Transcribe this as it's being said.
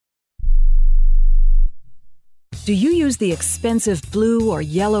Do you use the expensive blue or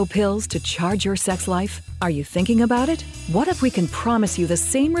yellow pills to charge your sex life? Are you thinking about it? What if we can promise you the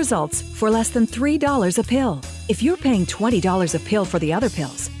same results for less than $3 a pill? If you're paying $20 a pill for the other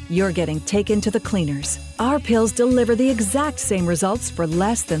pills, you're getting taken to the cleaners. Our pills deliver the exact same results for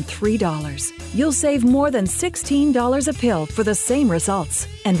less than $3. You'll save more than $16 a pill for the same results.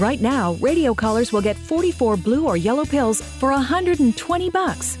 And right now, radio callers will get 44 blue or yellow pills for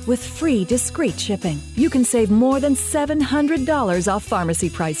 $120 with free discreet shipping. You can save more than $700 off pharmacy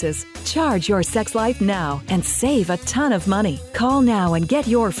prices. Charge your sex life now and save a ton of money. Call now and get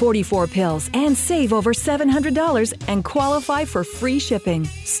your 44 pills and save over $700 and qualify for free shipping.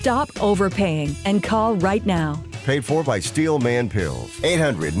 Stop overpaying and call right now. Paid for by Steel Man Pills.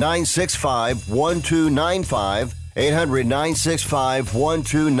 800-965-1295.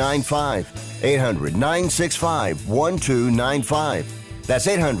 800-965-1295. 800-965-1295. That's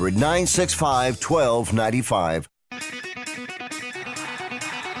 800-965-1295.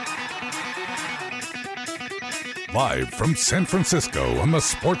 Live from San Francisco on the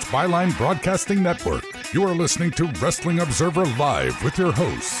Sports Byline Broadcasting Network, you are listening to Wrestling Observer Live with your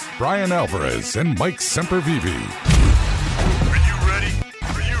hosts, Bryan Alvarez and Mike Sempervive. Are you ready?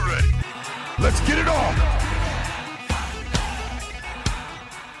 Are you ready? Let's get it on!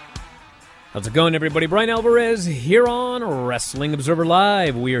 How's it going, everybody? Bryan Alvarez here on Wrestling Observer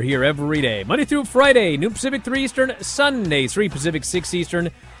Live. We are here every day, Monday through Friday, noon Pacific, 3 Eastern, Sunday, 3 Pacific, 6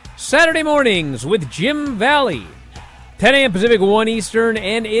 Eastern, Saturday mornings with Jim Valley. 10 a.m. Pacific, 1 Eastern,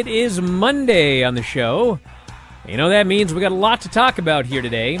 and it is Monday on the show. You know, that means we got a lot to talk about here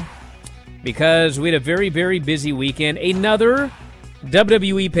today because we had a very, very busy weekend. Another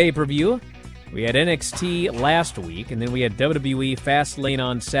WWE pay-per-view. We had NXT last week, and then we had WWE Fastlane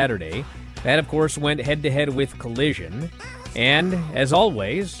on Saturday. That, of course, went head-to-head with Collision. And, as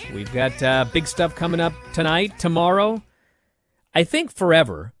always, we've got big stuff coming up tonight, tomorrow, I think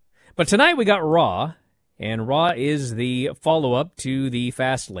forever. But tonight we got Raw. And Raw is the follow-up to the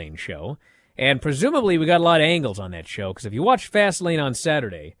Fastlane show. And presumably we got a lot of angles on that show, because if you watched Fastlane on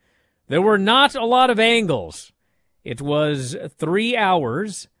Saturday, there were not a lot of angles. It was 3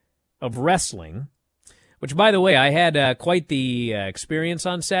 hours of wrestling, which, by the way, I had quite the experience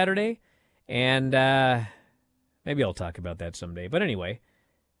on Saturday. And maybe I'll talk about that someday. But anyway,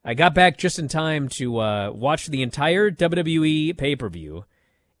 I got back just in time to watch the entire WWE pay-per-view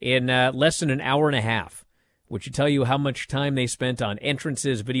in less than an hour and a half, which will tell you how much time they spent on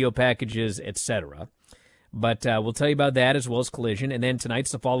entrances, video packages, etc. But we'll tell you about that as well as Collision. And then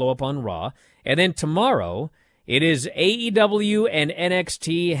tonight's the follow-up on Raw. And then tomorrow, it is AEW and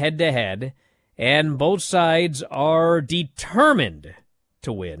NXT head-to-head. And both sides are determined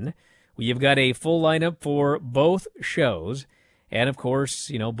to win. We've got a full lineup for both shows. And, of course,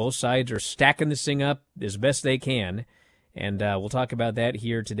 you know, both sides are stacking this thing up as best they can. And we'll talk about that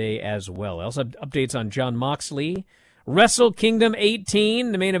here today as well. I also have updates on Jon Moxley. Wrestle Kingdom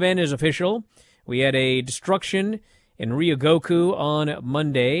 18, the main event is official. We had a destruction in Ryogoku on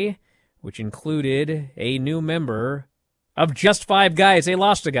Monday, which included a new member of Just 5 Guys. They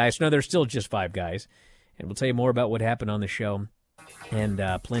lost a guy, so now there's still Just 5 Guys. And we'll tell you more about what happened on the show and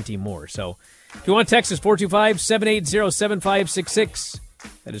plenty more. So if you want to text us, 425-780-7566.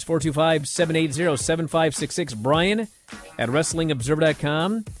 That is 425-780-7566. Bryan at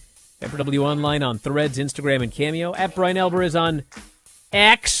WrestlingObserver.com. FW Online on Threads, Instagram, and Cameo. At Bryan Alvarez on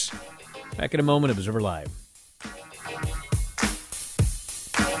X. Back in a moment, Observer Live.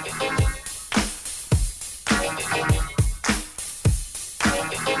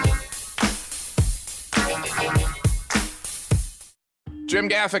 Jim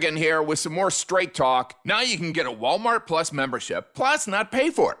Gaffigan here with some more Straight Talk. Now you can get a Walmart Plus membership, plus not pay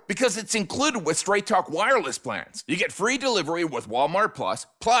for it, because it's included with Straight Talk wireless plans. You get free delivery with Walmart Plus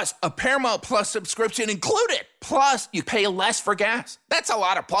a Paramount Plus subscription included. Plus, you pay less for gas. That's a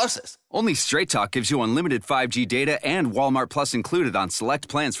lot of pluses. Only Straight Talk gives you unlimited 5G data and Walmart Plus included on select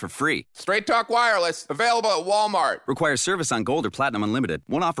plans for free. Straight Talk wireless, available at Walmart. Requires service on Gold or Platinum Unlimited.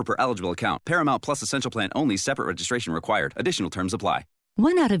 One offer per eligible account. Paramount Plus Essential Plan only. Separate registration required. Additional terms apply.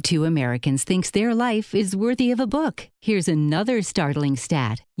 1 out of 2 Americans thinks their life is worthy of a book. Here's another startling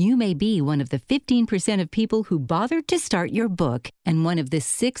stat. You may be one of the 15% of people who bothered to start your book and one of the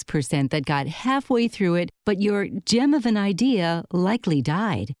 6% that got halfway through it, but your gem of an idea likely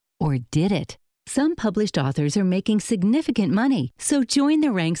died. Or did it? Some published authors are making significant money, so join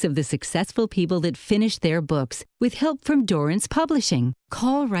the ranks of the successful people that finish their books with help from Dorrance Publishing.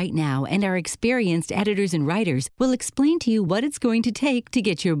 Call right now and our experienced editors and writers will explain to you what it's going to take to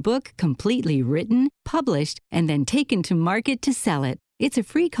get your book completely written, published, and then taken to market to sell it. It's a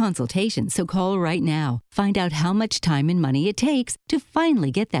free consultation, so call right now. Find out how much time and money it takes to finally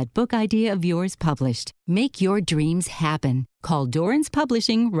get that book idea of yours published. Make your dreams happen. Call Dorrance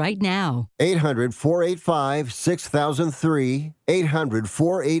Publishing right now. 800-485-6003.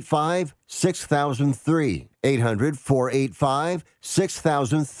 800-485-6003.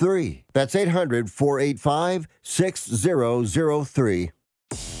 800-485-6003. That's 800-485-6003.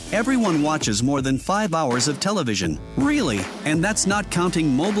 Everyone watches more than 5 hours of television. Really? And that's not counting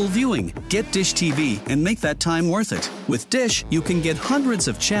mobile viewing. Get Dish TV and make that time worth it. With Dish, you can get hundreds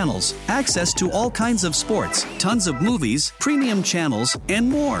of channels, access to all kinds of sports, tons of movies, premium channels, and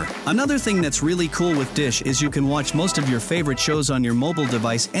more. Another thing that's really cool with Dish is you can watch most of your favorite shows on your mobile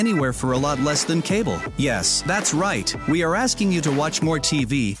device anywhere for a lot less than cable. Yes, that's right. We are asking you to watch more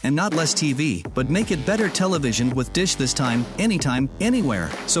TV and not less TV, but make it better television with Dish this time, anytime, anywhere.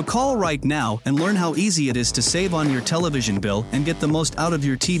 So call right now and learn how easy it is to save on your television bill and get the most out of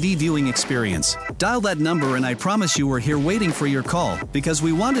your TV viewing experience. Dial that number and I promise you we're here waiting for your call because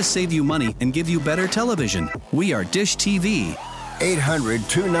we want to save you money and give you better television. We are Dish TV.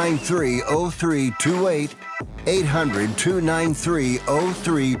 800-293-0328.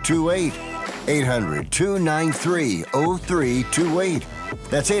 800-293-0328. 800-293-0328.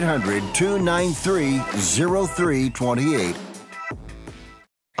 That's 800-293-0328.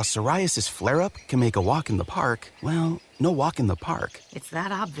 A psoriasis flare-up can make a walk in the park, well, no walk in the park. It's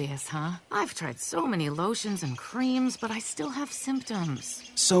that obvious, huh? I've tried so many lotions and creams, but I still have symptoms.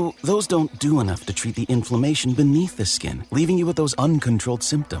 So those don't do enough to treat the inflammation beneath the skin, leaving you with those uncontrolled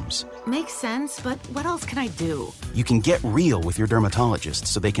symptoms. Makes sense, but what else can I do? You can get real with your dermatologist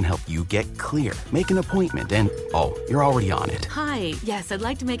so they can help you get clear. Make an appointment and, you're already on it. Hi, yes, I'd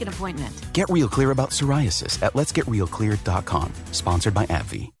like to make an appointment. Get real clear about psoriasis at letsgetrealclear.com. Sponsored by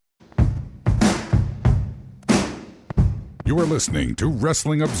AbbVie. You are listening to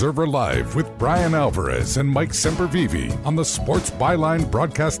Wrestling Observer Live with Bryan Alvarez and Mike Sempervive on the Sports Byline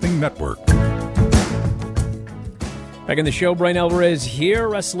Broadcasting Network. Back in the show, Bryan Alvarez here,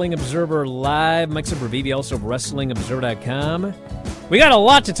 Wrestling Observer Live. Mike Sempervive, also of WrestlingObserver.com. We got a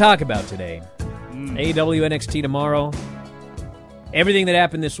lot to talk about today. AEW NXT tomorrow. Everything that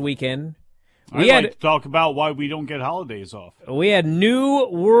happened this weekend. I'd like to talk about why we don't get holidays off. We had new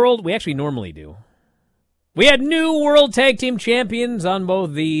world... We actually normally do. We had new World Tag Team Champions on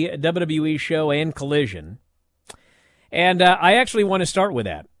both the WWE show and Collision. And I actually want to start with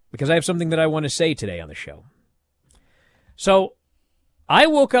that because I have something that I want to say today on the show. So I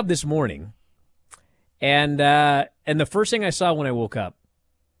woke up this morning, and the first thing I saw when I woke up,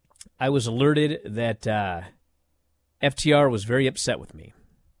 I was alerted that FTR was very upset with me.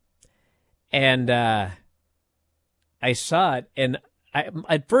 And I saw it, and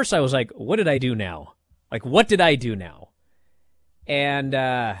at first I was like, what did I do now? Like, what did I do now? And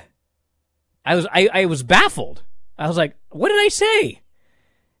I was baffled. I was like, what did I say?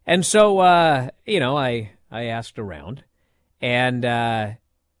 And so, I asked around, and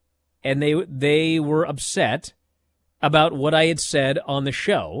they were upset about what I had said on the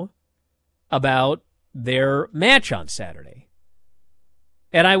show about their match on Saturday.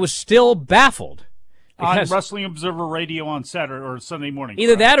 And I was still baffled. On Wrestling Observer Radio on Saturday or Sunday morning.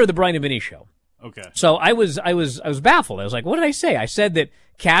 Either that or the Bryan and Vinny show. Okay. So I was baffled. I was like, what did I say? I said that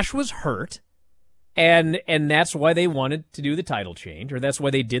Cash was hurt, and that's why they wanted to do the title change, or that's why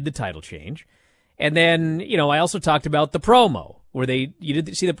they did the title change. And then, I also talked about the promo where did you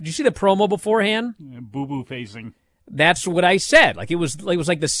see the promo beforehand? Boo-boo facing. That's what I said. Like it was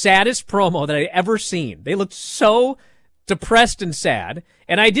like the saddest promo that I'd ever seen. They looked so depressed and sad.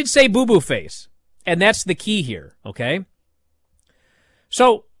 And I did say boo-boo face. And that's the key here, okay?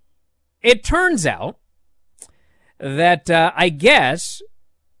 So it turns out that I guess,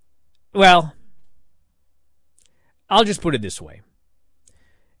 well, I'll just put it this way.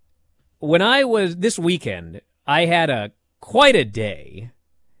 When I was this weekend, I had quite a day,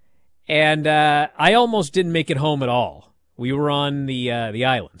 and I almost didn't make it home at all. We were on the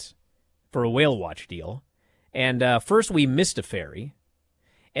islands for a whale watch deal, and first we missed a ferry,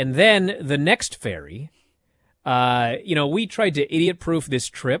 and then the next ferry, we tried to idiot-proof this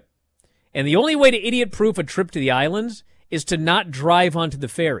trip, and the only way to idiot-proof a trip to the islands is to not drive onto the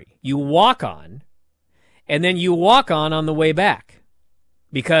ferry. You walk on, and then you walk on the way back,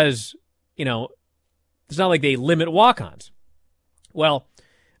 because it's not like they limit walk-ons. Well,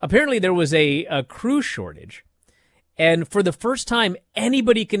 apparently there was a cruise shortage, and for the first time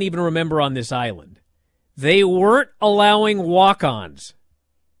anybody can even remember on this island, they weren't allowing walk-ons.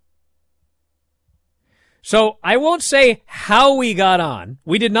 So I won't say how we got on.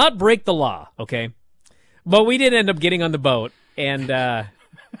 We did not break the law, okay? But we did end up getting on the boat,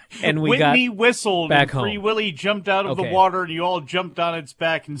 and we Whitney got whistled back and Free home. Willy jumped out of the water and you all jumped on its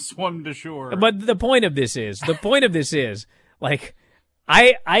back and swam to shore. But the point of this is, like,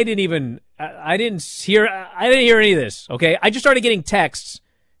 I didn't hear any of this. Okay, I just started getting texts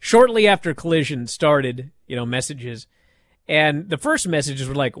shortly after Collision started. Messages, and the first messages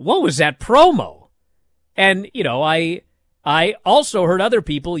were like, "What was that promo?" And I also heard other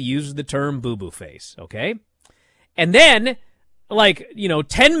people use the term "boo boo face." Okay, and then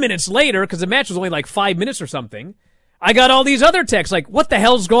 10 minutes later, because the match was only like 5 minutes or something, I got all these other texts like, what the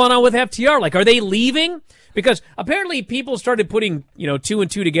hell's going on with FTR? Like, are they leaving? Because apparently people started putting, 2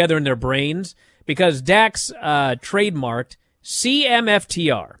 and 2 together in their brains because Dax trademarked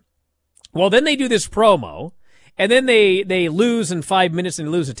CMFTR. Well, then they do this promo, and then they lose in 5 minutes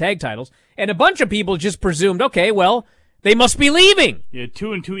and lose the tag titles, and a bunch of people just presumed, okay, well, they must be leaving. Yeah,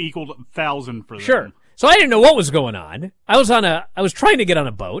 2 and 2 equaled 1,000 for them. Sure. So I didn't know what was going on. I was trying to get on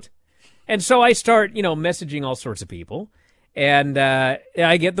a boat. And so I start, messaging all sorts of people. And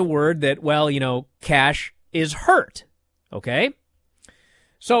I get the word that, well, Cash is hurt. Okay?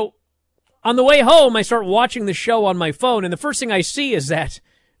 So on the way home, I start watching the show on my phone. And the first thing I see is that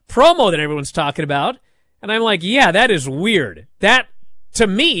promo that everyone's talking about. And I'm like, yeah, that is weird. That, to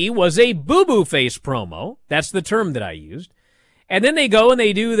me, was a boo-boo face promo. That's the term that I used. And then they go and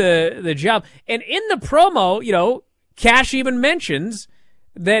they do the job. And in the promo, Cash even mentions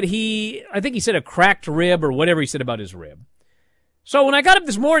that I think he said a cracked rib or whatever he said about his rib. So when I got up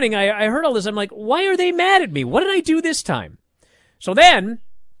this morning, I heard all this. I'm like, why are they mad at me? What did I do this time? So then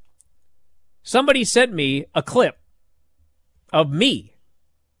somebody sent me a clip of me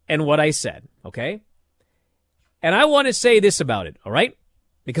and what I said, okay? And I want to say this about it, all right?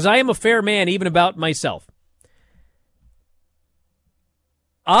 Because I am a fair man even about myself.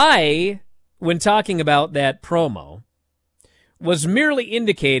 When talking about that promo, was merely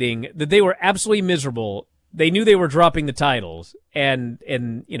indicating that they were absolutely miserable. They knew they were dropping the titles, and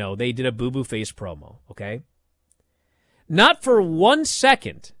they did a boo-boo face promo, okay? Not for 1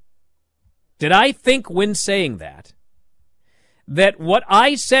 second did I think when saying that what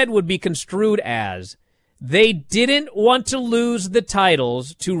I said would be construed as they didn't want to lose the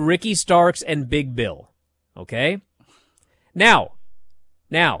titles to Ricky Starks and Big Bill, okay? Now,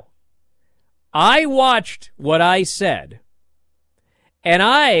 I watched what I said, and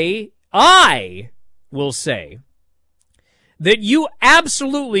I will say that you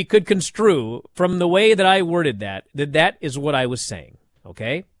absolutely could construe from the way that I worded that is what I was saying,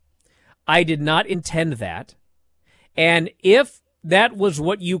 okay? I did not intend that, and if that was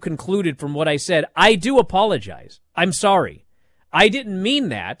what you concluded from what I said, I do apologize. I'm sorry. I didn't mean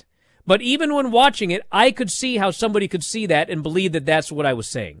that, but even when watching it, I could see how somebody could see that and believe that that's what I was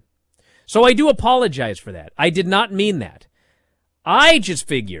saying. So I do apologize for that. I did not mean that. I just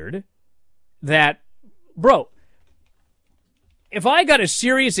figured that, bro, if I got a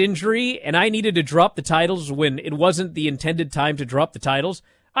serious injury and I needed to drop the titles when it wasn't the intended time to drop the titles,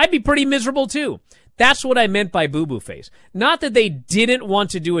 I'd be pretty miserable too. That's what I meant by boo-boo face. Not that they didn't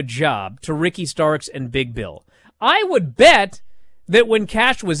want to do a job to Ricky Starks and Big Bill. I would bet that when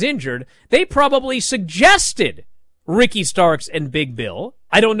Cash was injured, they probably suggested Ricky Starks and Big Bill.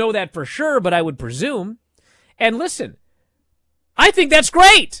 I don't know that for sure, but I would presume. And listen, I think that's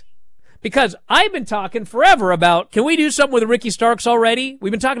great. Because I've been talking forever about, can we do something with Ricky Starks already?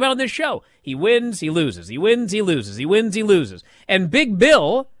 We've been talking about it on this show. He wins, he loses. He wins, he loses. He wins, he loses. And Big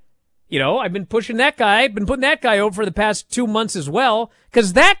Bill, I've been pushing that guy, been putting that guy over for the past 2 months as well,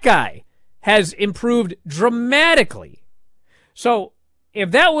 because that guy has improved dramatically. So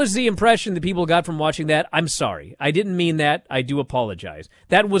if that was the impression that people got from watching that, I'm sorry. I didn't mean that. I do apologize.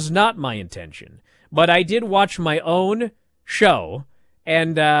 That was not my intention. But I did watch my own show,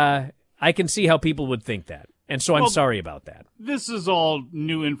 and I can see how people would think that. And so I'm sorry about that. This is all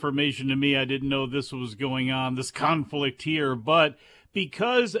new information to me. I didn't know this was going on, this conflict here. But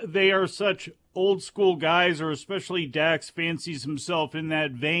because they are such old school guys, or especially Dax fancies himself in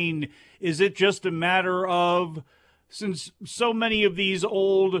that vein, is it just a matter of, since so many of these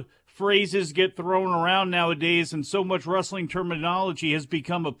old phrases get thrown around nowadays and so much wrestling terminology has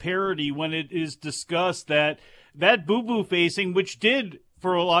become a parody when it is discussed, that boo-boo facing, which did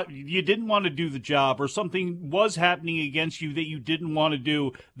for a lot, you didn't want to do the job, or something was happening against you that you didn't want to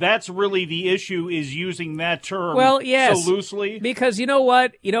do. That's really the issue, is using that term so loosely. Because you know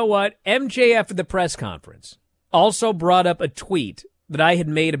what? MJ, after the press conference, also brought up a tweet that I had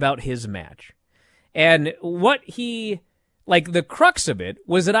made about his match. And what the crux of it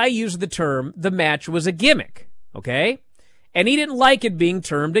was that I used the term, the match was a gimmick, okay? And he didn't like it being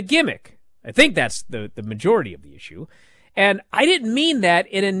termed a gimmick. I think that's the majority of the issue. And I didn't mean that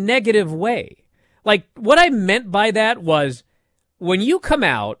in a negative way. Like, what I meant by that was when you come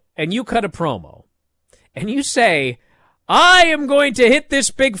out and you cut a promo and you say, I am going to hit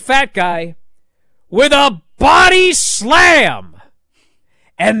this big fat guy with a body slam.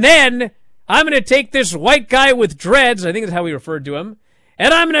 And then I'm going to take this white guy with dreads, I think that's how we referred to him,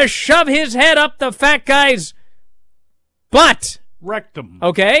 and I'm going to shove his head up the fat guy's butt. Rectum.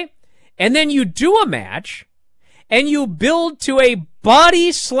 Okay? And then you do a match, and you build to a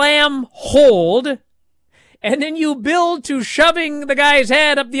body slam hold, and then you build to shoving the guy's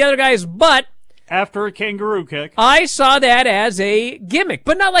head up the other guy's butt. After a kangaroo kick. I saw that as a gimmick,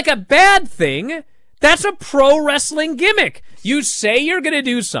 but not like a bad thing. That's a pro wrestling gimmick. You say you're going to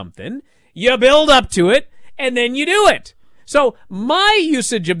do something, you build up to it, and then you do it. So my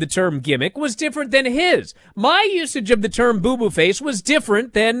usage of the term gimmick was different than his. My usage of the term boo-boo face was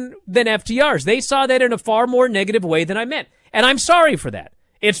different than FTR's. They saw that in a far more negative way than I meant. And I'm sorry for that.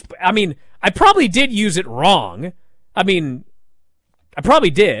 I probably did use it wrong. I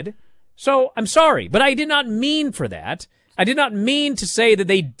probably did. So I'm sorry, but I did not mean for that. I did not mean to say that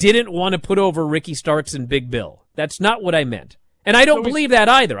they didn't want to put over Ricky Starks and Big Bill. That's not what I meant. And I don't believe that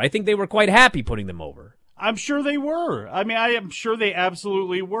either. I think they were quite happy putting them over. I'm sure they were. I am sure they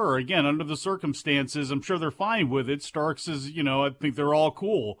absolutely were. Again, under the circumstances, I'm sure they're fine with it. Starks is, I think they're all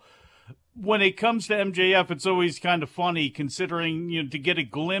cool. When it comes to MJF, it's always kind of funny considering, to get a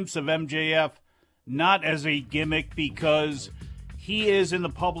glimpse of MJF not as a gimmick because he is in the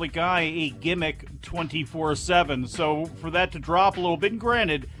public eye a gimmick 24/7. So for that to drop a little bit, and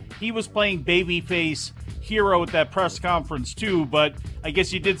granted, he was playing babyface hero at that press conference too, but I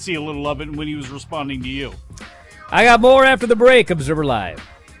guess you did see a little of it when he was responding to you. I got more after the break. Observer Live.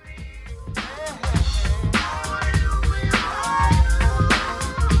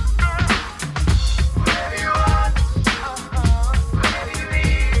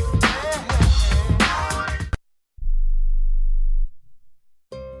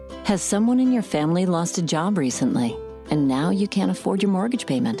 Has someone in your family lost a job recently, and now you can't afford your mortgage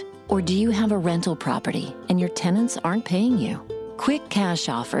payment? Or do you have a rental property and your tenants aren't paying you? Quick Cash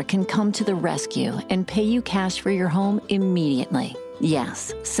Offer can come to the rescue and pay you cash for your home immediately.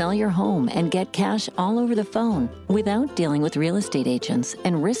 Yes, sell your home and get cash all over the phone without dealing with real estate agents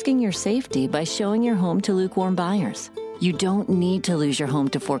and risking your safety by showing your home to lukewarm buyers. You don't need to lose your home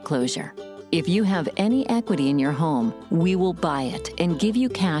to foreclosure. If you have any equity in your home, we will buy it and give you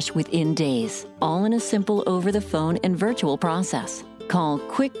cash within days, all in a simple over-the-phone and virtual process. Call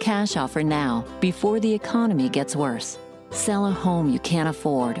Quick Cash Offer now before the economy gets worse. Sell a home you can't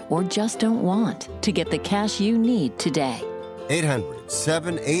afford or just don't want to get the cash you need today.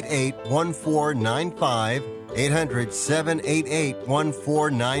 800-788-1495.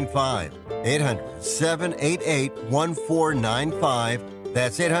 800-788-1495. 800-788-1495.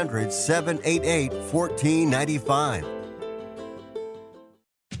 That's 800-788-1495.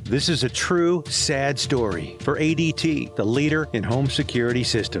 This is a true, sad story for ADT, the leader in home security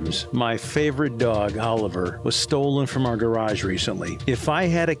systems. My favorite dog, Oliver, was stolen from our garage recently. If I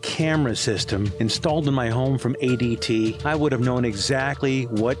had a camera system installed in my home from ADT, I would have known exactly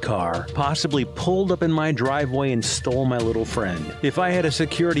what car possibly pulled up in my driveway and stole my little friend. If I had a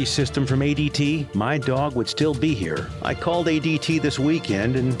security system from ADT, my dog would still be here. I called ADT this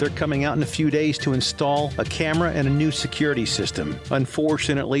weekend, and they're coming out in a few days to install a camera and a new security system.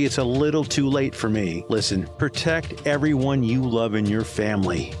 Unfortunately, it's a little too late for me. Listen, protect everyone you love in your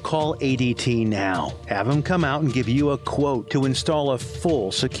family. Call ADT now. Have them come out and give you a quote to install a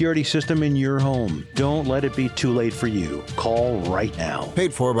full security system in your home. Don't let it be too late for you. Call right now.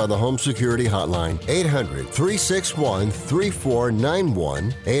 Paid for by the Home Security Hotline.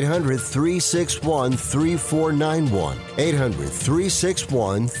 800-361-3491. 800-361-3491.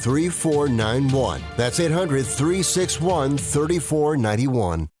 800-361-3491. That's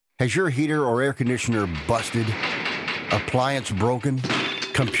 800-361-3491. Has your heater or air conditioner busted? Appliance broken?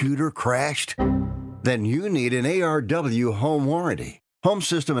 Computer crashed? Then you need an ARW home warranty. Home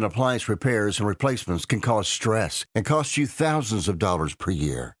system and appliance repairs and replacements can cause stress and cost you thousands of dollars per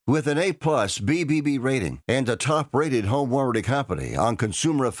year. With an A-plus BBB rating and a top-rated home warranty company on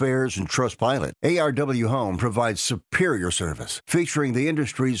Consumer Affairs and Trustpilot, ARW Home provides superior service, featuring the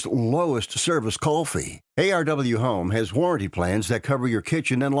industry's lowest service call fee. ARW Home has warranty plans that cover your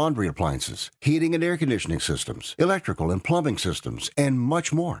kitchen and laundry appliances, heating and air conditioning systems, electrical and plumbing systems, and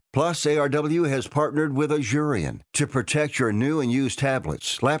much more. Plus, ARW has partnered with Azurian to protect your new and used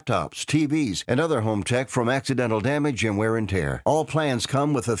tablets, laptops, TVs, and other home tech from accidental damage and wear and tear. All plans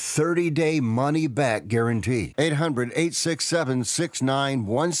come with a 30-day money-back guarantee.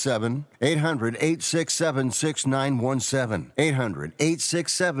 800-867-6917. 800-867-6917.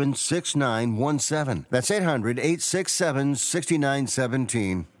 800-867-6917. That's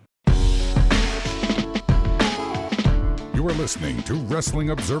 800-867-6917. You are listening to Wrestling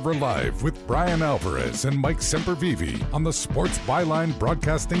Observer Live with Bryan Alvarez and Mike Sempervive on the Sports Byline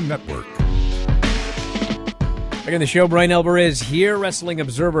Broadcasting Network. Back on the show, Bryan Alvarez here, Wrestling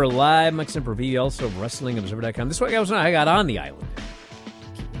Observer Live. Mike Sempervive, also of WrestlingObserver.com. This way I got on the island.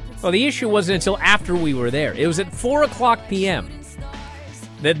 Well, the issue wasn't until after we were there. It was at 4 o'clock p.m.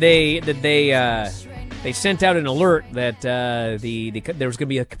 that they sent out an alert that there was going to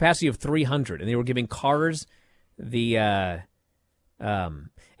be a capacity of 300, and they were giving cars I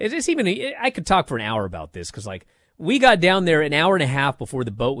could talk for an hour about this because we got down there an hour and a half before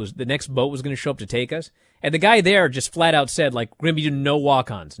the next boat was going to show up to take us, and the guy there just flat out said we're going to be doing no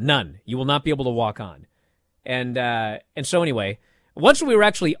walk-ons, none. You will not be able to walk on, and so anyway, once we were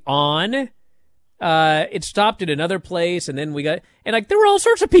actually on, it stopped at another place, and then we got there were all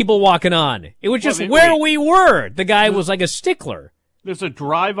sorts of people walking on. It was just where we were. The guy was like a stickler. There's a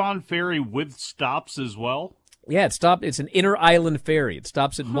drive-on ferry with stops as well. Yeah, it's an inter-island ferry. It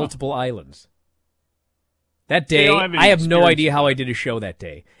stops at multiple islands. That day, I have no idea how I did a show that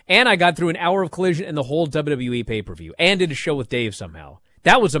day. And I got through an hour of Collision and the whole WWE pay-per-view, and did a show with Dave somehow.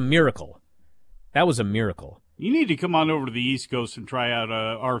 That was a miracle. You need to come on over to the East Coast and try out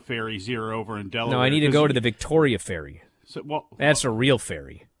our ferries here over in Delaware. No, I need to go to the Victoria ferry. That's a real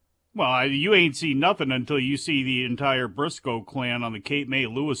ferry. Well, you ain't seen nothing until you see the entire Briscoe clan on the Cape May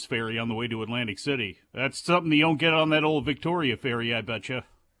Lewis ferry on the way to Atlantic City. That's something you don't get on that old Victoria ferry, I betcha.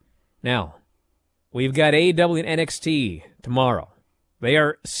 Now, we've got AEW and NXT tomorrow. They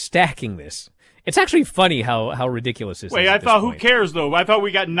are stacking this. It's actually funny how ridiculous this is. Wait, I thought, who cares, though? I thought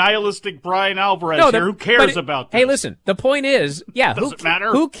we got nihilistic Bryan Alvarez here. Who cares about this? Hey, listen, the point is, does it matter?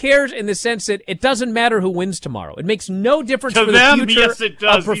 Who cares in the sense that it doesn't matter who wins tomorrow. It makes no difference for them, the future yes, it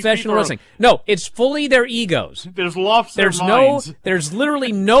does. of professional wrestling. No, it's fully their egos. There's lofts their minds. There's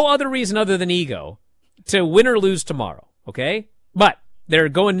literally no other reason other than ego to win or lose tomorrow, okay? But they're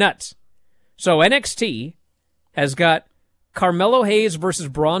going nuts. So NXT has got Carmelo Hayes versus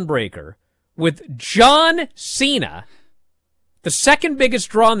Braun Breaker, with John Cena, the second biggest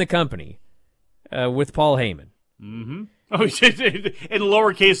draw in the company, with Paul Heyman. Mm-hmm. Oh, in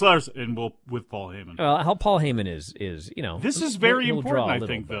lowercase letters, and with Paul Heyman. Well, how Paul Heyman is this is very important, I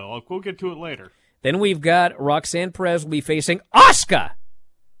think, though. We'll get to it later. Then we've got Roxanne Perez will be facing Asuka.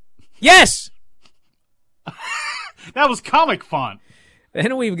 Yes! That was comic font.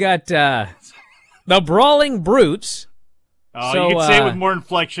 Then we've got the Brawling Brutes. Oh, you can say it with more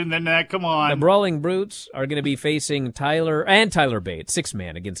inflection than that. Come on. The Brawling Brutes are going to be facing Tyler Bate,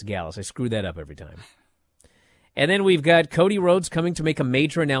 6-man against Gallus. I screw that up every time. And then we've got Cody Rhodes coming to make a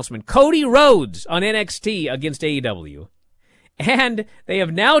major announcement. Cody Rhodes on NXT against AEW. And they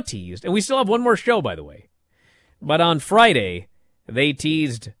have now teased, and we still have one more show, by the way. But on Friday, they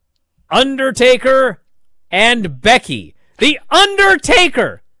teased Undertaker and Becky. The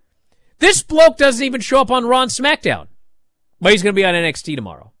Undertaker! This bloke doesn't even show up on Raw and SmackDown. But he's going to be on NXT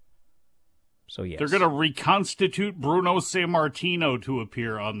tomorrow. So, yes. They're going to reconstitute Bruno Sammartino to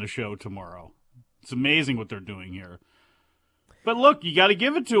appear on the show tomorrow. It's amazing what they're doing here. But look, you got to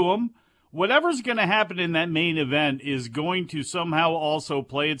give it to them. Whatever's going to happen in that main event is going to somehow also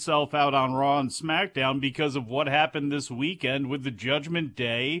play itself out on Raw and SmackDown because of what happened this weekend with the Judgment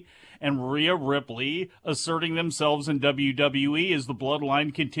Day and Rhea Ripley asserting themselves in WWE as the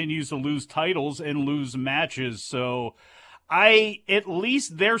Bloodline continues to lose titles and lose matches. So at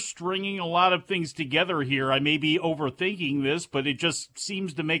least they're stringing a lot of things together here. I may be overthinking this, but it just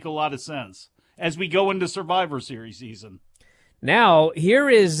seems to make a lot of sense as we go into Survivor Series season. Now,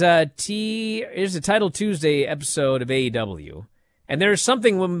 here's a Title Tuesday episode of AEW, and there's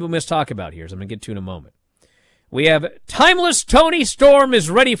something we must talk about here, so I'm going to get to in a moment. We have Timeless Toni Storm is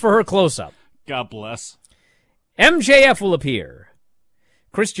ready for her close-up. God bless. MJF will appear.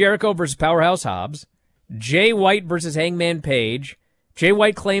 Chris Jericho versus Powerhouse Hobbs. Jay White versus Hangman Page. Jay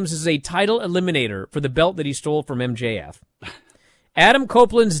White claims this is a title eliminator for the belt that he stole from MJF. Adam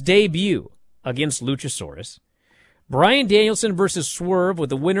Copeland's debut against Luchasaurus. Bryan Danielson versus Swerve, with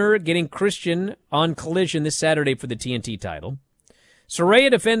the winner getting Christian on Collision this Saturday for the TNT title. Saraya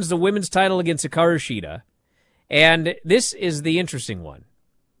defends the women's title against Hikaru Shida. And this is the interesting one.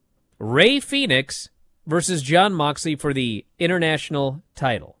 Rey Fenix versus Jon Moxley for the international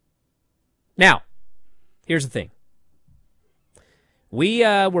title. Now, here's the thing. We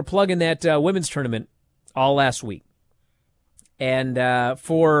were plugging that women's tournament all last week. And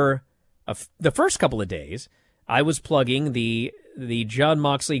for the first couple of days, I was plugging the Jon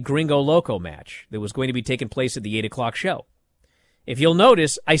Moxley Gringo Loco match that was going to be taking place at the 8 o'clock show. If you'll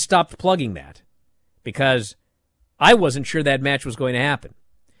notice, I stopped plugging that because I wasn't sure that match was going to happen.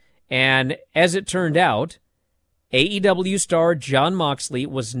 And as it turned out, AEW star Jon Moxley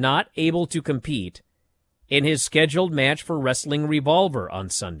was not able to compete in his scheduled match for Wrestling Revolver on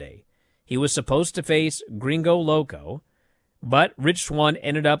Sunday. He was supposed to face Gringo Loco, but Rich Swann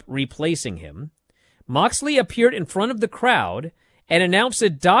ended up replacing him. Moxley appeared in front of the crowd and announced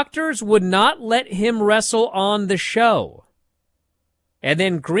that doctors would not let him wrestle on the show. And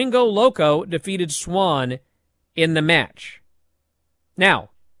then Gringo Loco defeated Swann in the match.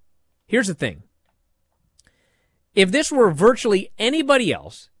 Now, here's the thing. If this were virtually anybody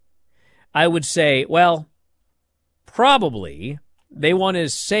else, I would say, well, probably they want to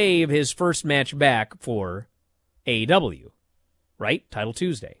save his first match back for AEW, right? Title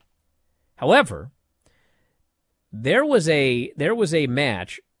Tuesday. However, there was a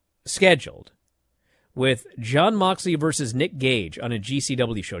match scheduled with Jon Moxley versus Nick Gage on a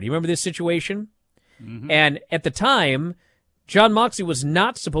GCW show. Do you remember this situation? Mm-hmm. And at the time, Jon Moxley was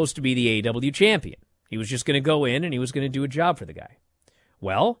not supposed to be the AEW champion. He was just going to go in and he was going to do a job for the guy.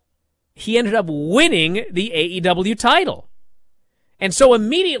 Well, he ended up winning the AEW title. And so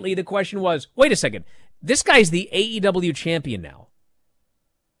immediately the question was, wait a second, this guy's the AEW champion now.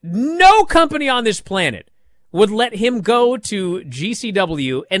 No company on this planet would let him go to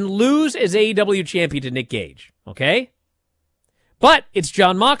GCW and lose as AEW champion to Nick Gage, okay? But it's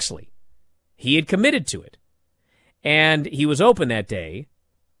Jon Moxley. He had committed to it. And he was open that day,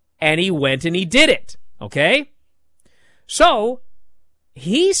 and he went and he did it, okay? So,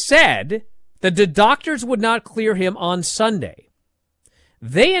 he said that the doctors would not clear him on Sunday.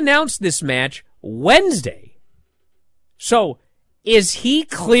 They announced this match Wednesday. So, is he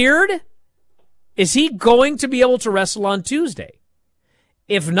cleared? Is he going to be able to wrestle on Tuesday?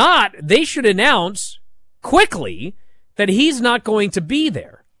 If not, they should announce quickly that he's not going to be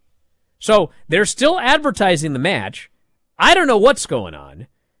there. So they're still advertising the match. I don't know what's going on,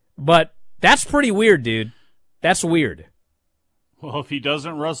 but that's pretty weird, dude. That's weird. Well, if he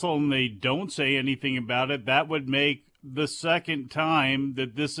doesn't wrestle and they don't say anything about it, that would make the second time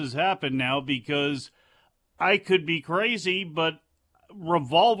that this has happened now, because I could be crazy, but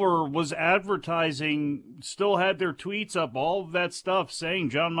Revolver was advertising, still had their tweets up, all of that stuff saying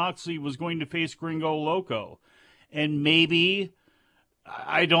Jon Moxley was going to face Gringo Loco. And maybe,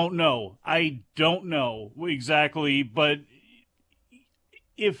 I don't know exactly, but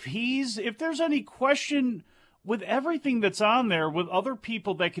if there's any question with everything that's on there, with other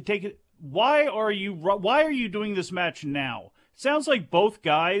people that could take it, why are you doing this match now? It sounds like both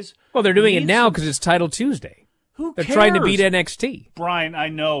guys. Well, they're doing it now because it's Title Tuesday. Who They're cares? trying to beat NXT. Brian, I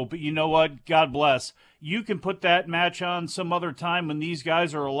know, but you know what? God bless. You can put that match on some other time when these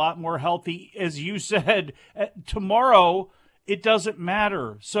guys are a lot more healthy. As you said, tomorrow, it doesn't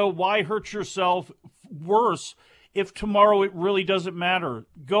matter. So why hurt yourself worse if tomorrow it really doesn't matter?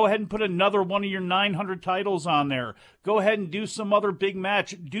 Go ahead and put another one of your 900 titles on there. Go ahead and do some other big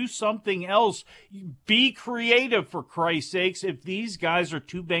match. Do something else. Be creative, for Christ's sakes, if these guys are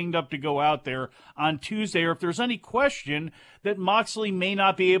too banged up to go out there on Tuesday, or if there's any question that Moxley may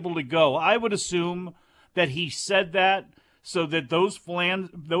not be able to go. I would assume that he said that so that those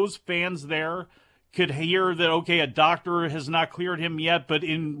fans there could hear that, okay, a doctor has not cleared him yet, but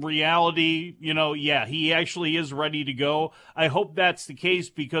in reality, he actually is ready to go. I hope that's the case,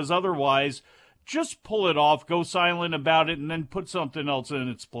 because otherwise, just pull it off, go silent about it, and then put something else in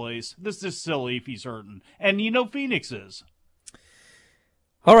its place. This is silly if he's hurting. And Phoenix is.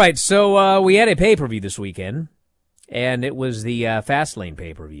 All right, so we had a pay-per-view this weekend, and it was the Fastlane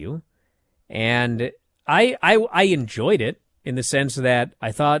pay-per-view. And I enjoyed it in the sense that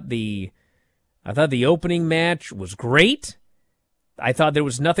I thought the opening match was great. I thought there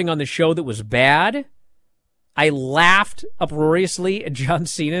was nothing on the show that was bad. I laughed uproariously at John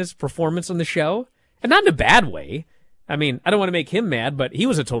Cena's performance on the show, and not in a bad way. I mean, I don't want to make him mad, but he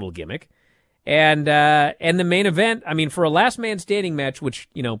was a total gimmick. And the main event, I mean, for a last man standing match, which,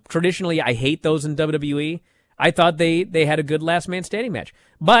 traditionally I hate those in WWE, I thought they had a good last man standing match.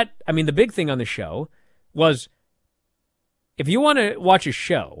 But, I mean, the big thing on the show was, if you want to watch a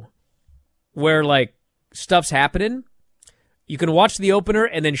show where, stuff's happening, you can watch the opener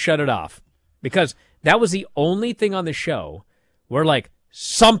and then shut it off. Because that was the only thing on the show where,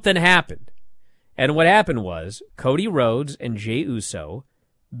 something happened. And what happened was Cody Rhodes and Jey Uso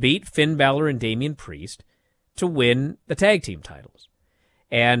beat Finn Balor and Damian Priest to win the tag team titles.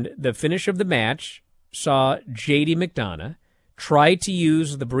 And the finish of the match saw J.D. McDonough try to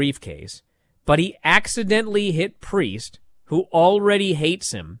use the briefcase, but he accidentally hit Priest, who already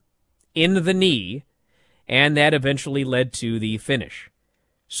hates him, in the knee, and that eventually led to the finish.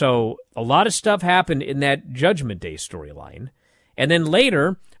 So a lot of stuff happened in that Judgment Day storyline. And then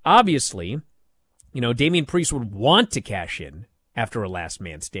later, obviously, Damian Priest would want to cash in after a last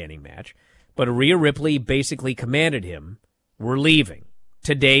man standing match, but Rhea Ripley basically commanded him, we're leaving.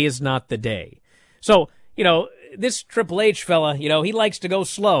 Today is not the day. So, this Triple H fella, he likes to go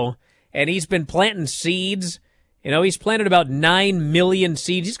slow, and he's been planting seeds. He's planted about 9 million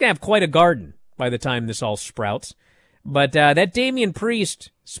seeds. He's going to have quite a garden by the time this all sprouts. But that Damian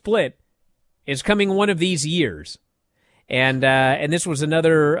Priest split is coming one of these years. And this was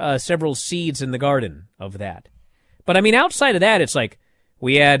another several seeds in the garden of that. But, outside of that, it's like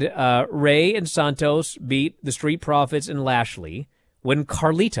we had Rey and Santos beat the Street Profits and Lashley when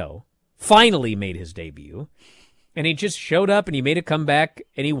Carlito finally made his debut. And he just showed up and he made a comeback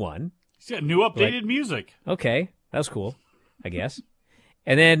and he won. He's got new updated music. Okay, that was cool, I guess.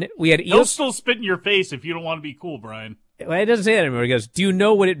 And then we had He'll still spit in your face if you don't want to be cool, Brian. Well, it doesn't say that anymore. He goes, do you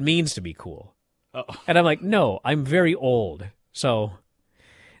know what it means to be cool? Uh-oh. And I'm like, no, I'm very old. So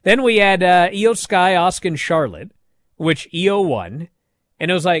then we had Io Sky, Asuka, and Charlotte, which Io won.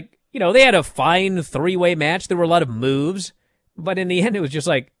 And it was like, they had a fine three-way match. There were a lot of moves. But in the end, it was just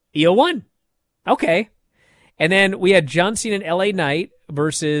like, Io won. Okay. And then we had John Cena and LA Knight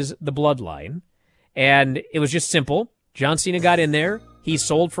versus the Bloodline. And it was just simple. John Cena got in there. He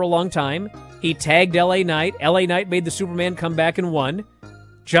sold for a long time. He tagged LA Knight. LA Knight made the Superman come back and won.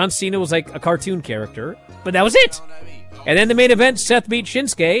 John Cena was like a cartoon character. But that was it. And then the main event, Seth beat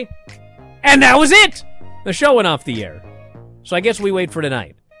Shinsuke. And that was it. The show went off the air. So I guess we wait for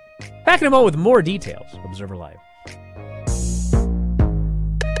tonight. Back in a moment with more details. Observer Live.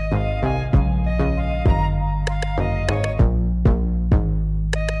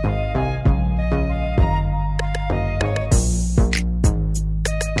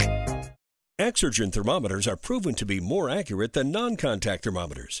 Exergen thermometers are proven to be more accurate than non-contact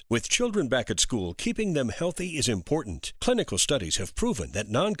thermometers. With children back at school, keeping them healthy is important. Clinical studies have proven that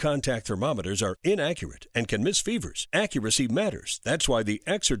non-contact thermometers are inaccurate and can miss fevers. Accuracy matters. That's why the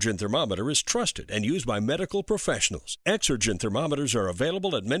Exergen thermometer is trusted and used by medical professionals. Exergen thermometers are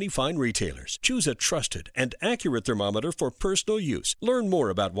available at many fine retailers. Choose a trusted and accurate thermometer for personal use. Learn more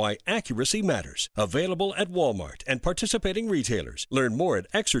about why accuracy matters. Available at Walmart and participating retailers. Learn more at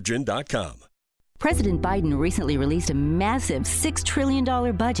Exergen.com. President Biden recently released a massive $6 trillion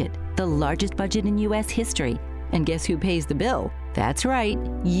budget, the largest budget in U.S. history. And guess who pays the bill? That's right,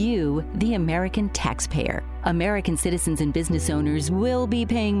 you, the American taxpayer. American citizens and business owners will be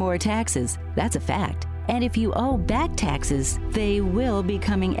paying more taxes. That's a fact. And if you owe back taxes, they will be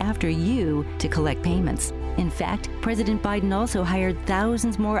coming after you to collect payments. In fact, President Biden also hired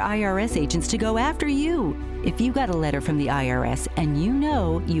thousands more IRS agents to go after you. If you got a letter from the IRS and you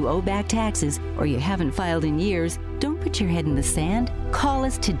know you owe back taxes or you haven't filed in years, don't put your head in the sand. Call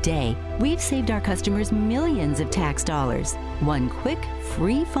us today. We've saved our customers millions of tax dollars. One quick,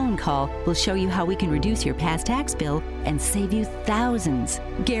 free phone call will show you how we can reduce your past tax bill and save you thousands.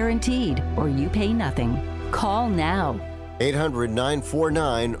 Guaranteed, or you pay nothing. Call now.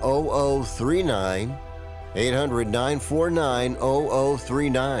 800-949-0039.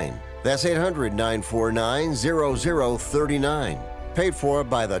 800-949-0039. That's 800-949-0039. Paid for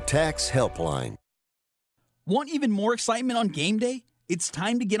by the Tax Helpline. Want even more excitement on game day? It's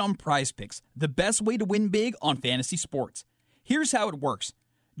time to get on Prize Picks, the best way to win big on fantasy sports. Here's how it works.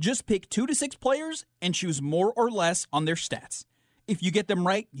 Just pick 2 to 6 players and choose more or less on their stats. If you get them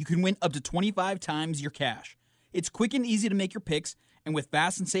right, you can win up to 25 times your cash. It's quick and easy to make your picks, and with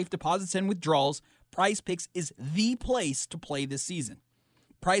fast and safe deposits and withdrawals, Prize Picks is the place to play this season.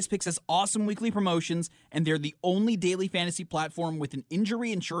 Prize Picks has awesome weekly promotions, and they're the only daily fantasy platform with an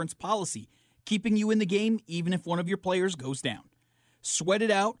injury insurance policy, keeping you in the game even if one of your players goes down. Sweat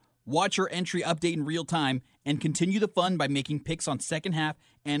it out, watch your entry update in real time, and continue the fun by making picks on second half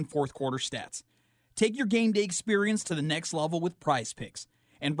and fourth quarter stats. Take your game day experience to the next level with Prize Picks.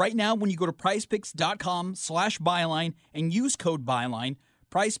 And right now, when you go to prizepicks.com/Byline and use code Byline,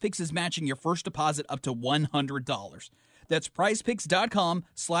 Prize Picks is matching your first deposit up to $100. That's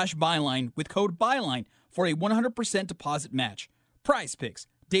prizepicks.com/Byline with code Byline for a 100% deposit match. Prize Picks,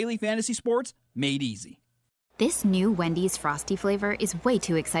 daily fantasy sports made easy. This new Wendy's Frosty flavor is way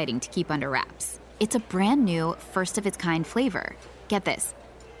too exciting to keep under wraps. It's a brand new, first-of-its-kind flavor. Get this,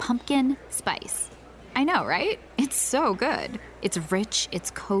 pumpkin spice. I know, right? It's so good. It's rich,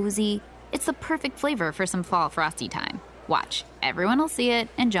 it's cozy. It's the perfect flavor for some fall Frosty time. Watch, everyone will see it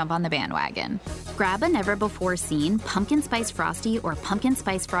and jump on the bandwagon. Grab a never-before-seen Pumpkin Spice Frosty or Pumpkin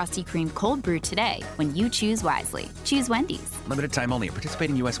Spice Frosty Cream Cold Brew today when you choose wisely. Choose Wendy's. Limited time only.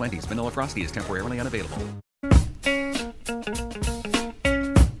 Participating U.S. Wendy's. Vanilla Frosty is temporarily unavailable.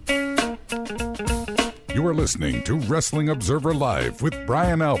 You are listening to Wrestling Observer Live with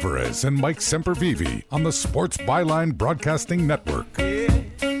Bryan Alvarez and Mike Sempervive on the Sports Byline Broadcasting Network.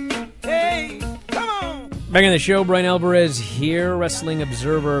 Back on the show, Bryan Alvarez here, Wrestling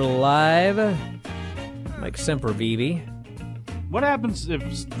Observer Live. Mike Sempervive. What happens if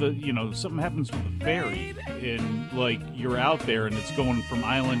something happens with the ferry and you're out there and it's going from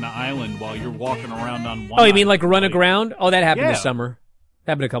island to island while you're walking around on one? Oh, you mean like run aground? Oh, that happened this summer.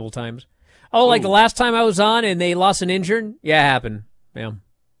 Happened a couple times. Oh, like the last time I was on and they lost an injured? Yeah, it happened. Yeah.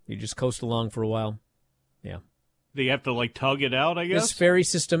 You just coast along for a while. Yeah. They have to tug it out, I guess? This ferry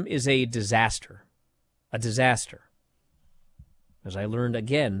system is a disaster. A disaster. As I learned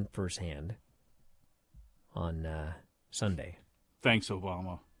again firsthand on Sunday. Thanks,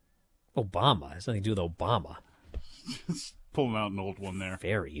 Obama. Obama? Has nothing to do with Obama. Just pulling out an old one there.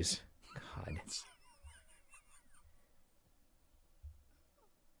 Ferries. God.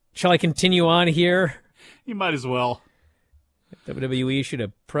 Shall I continue on here? You might as well. WWE issued a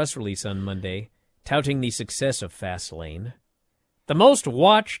press release on Monday touting the success of Fastlane. The most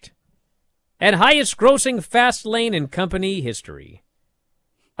watched and highest grossing Fastlane in company history.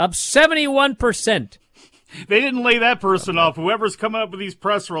 Up 71%. They didn't lay that person off. Whoever's coming up with these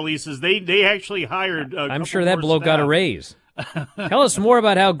press releases, they actually hired I'm sure that bloke got a raise. Tell us more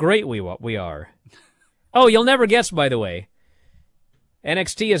about how great we are. Oh, you'll never guess, by the way.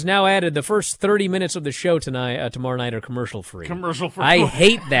 NXT has now added the first 30 minutes of the show tomorrow night are commercial-free. Commercial-free. I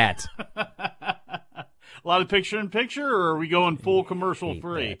hate that. A lot of picture-in-picture, or are we going full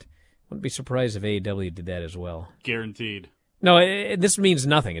commercial-free? Wouldn't be surprised if AEW did that as well. Guaranteed. No, this means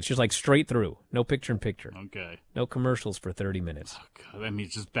nothing. It's just straight through. No picture-in-picture. Okay. No commercials for 30 minutes. Oh, God, that means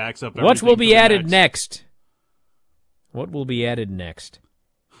it just backs up everything. What will be added next? What will be added next?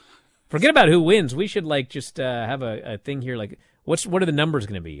 Forget about who wins. We should just have a thing here. What are the numbers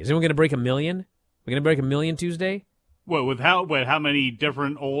going to be? Is anyone going to break 1 million? We're going to break 1 million Tuesday? What, with how many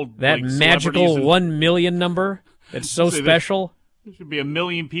different old that magical 1 million number? That's so special. There should be 1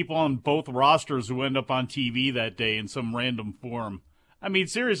 million people on both rosters who end up on TV that day in some random form. I mean,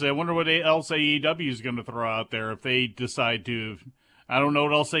 seriously, I wonder what else AEW is going to throw out there if they decide to. I don't know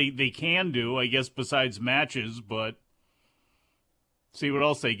what else they can do, I guess, besides matches, but see what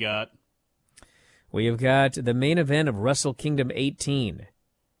else they got. We have got the main event of Wrestle Kingdom 18.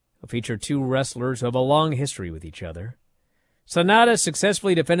 Will feature two wrestlers who have a long history with each other. Sonata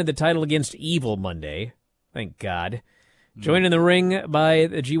successfully defended the title against Evil Monday. Thank God. Joined in the ring by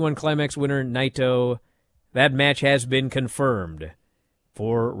the G1 Climax winner, Naito. That match has been confirmed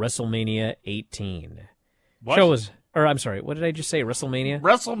for WrestleMania 18. What? I'm sorry, what did I just say? WrestleMania?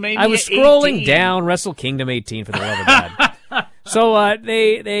 WrestleMania 18. I was scrolling down Wrestle Kingdom 18 for the love of God. So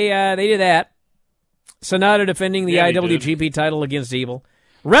they did that. Sonata defending the IWGP title against Evil.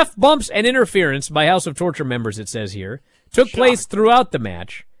 Ref bumps and interference by House of Torture members, it says here, took place throughout the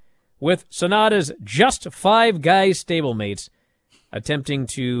match, with Sonata's just 5 guys stablemates attempting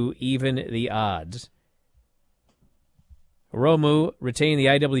to even the odds. Hiromu retained the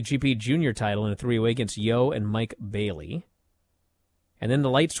IWGP Junior title in a 3-way against Yo and Mike Bailey. And then the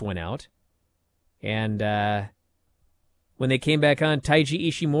lights went out. And when they came back on, Taiji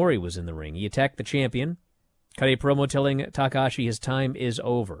Ishimori was in the ring. He attacked the champion, cut a promo telling Takahashi his time is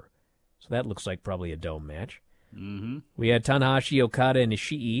over. So that looks like probably a dome match. Mm-hmm. We had Tanahashi, Okada, and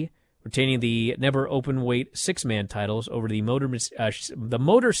Ishii retaining the never open-weight 6-man titles over the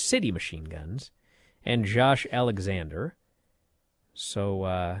Motor City Machine Guns and Josh Alexander. So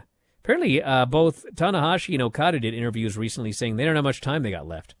apparently both Tanahashi and Okada did interviews recently saying they don't know how much time they got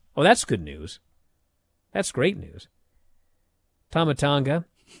left. Oh, that's good news. That's great news. Tama Tonga.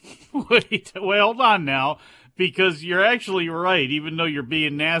 Wait, hold on now, because you're actually right, even though you're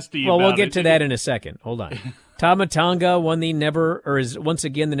being nasty about it. Well, we'll get to that in a second. Hold on. Tama Tonga won is once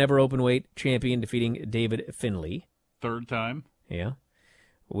again the never openweight champion, defeating David Finlay. 3rd time. Yeah.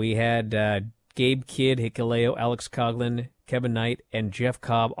 We had Gabe Kidd, Hikuleo, Alex Coughlin, Kevin Knight, and Jeff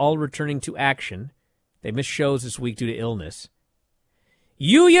Cobb all returning to action. They missed shows this week due to illness.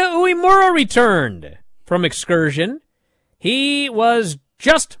 Yuya Uemura returned from excursion. He was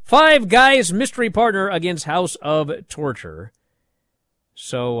just 5 guys mystery partner against House of Torture.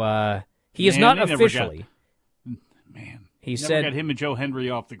 So he is not officially. He said got him and Joe Hendry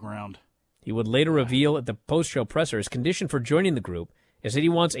off the ground. He would later reveal at the post-show presser his condition for joining the group is that he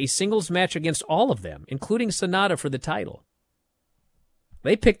wants a singles match against all of them, including Sonata for the title.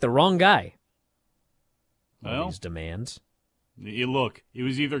 They picked the wrong guy. Well, these demands. Look, it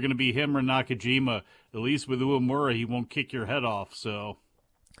was either going to be him or Nakajima. At least with Uemura, he won't kick your head off. So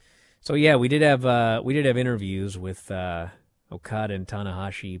yeah, we did have interviews with Okada and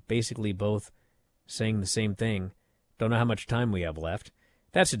Tanahashi, basically both saying the same thing. Don't know how much time we have left.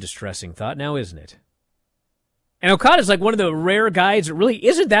 That's a distressing thought now, isn't it? And Okada's like one of the rare guys that really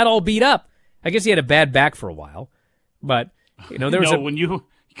isn't that all beat up. I guess he had a bad back for a while, but there was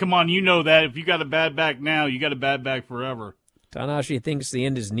come on, you know that if you got a bad back now, you got a bad back forever. Tanahashi thinks the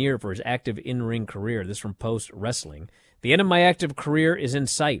end is near for his active in-ring career. This from Post Wrestling. The end of my active career is in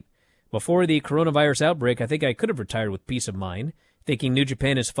sight. Before the coronavirus outbreak, I think I could have retired with peace of mind, thinking New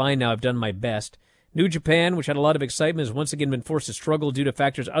Japan is fine now, I've done my best. New Japan, which had a lot of excitement, has once again been forced to struggle due to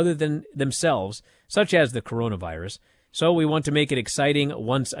factors other than themselves, such as the coronavirus. So we want to make it exciting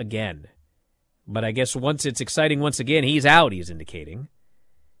once again. But I guess once it's exciting once again, he's out, he's indicating.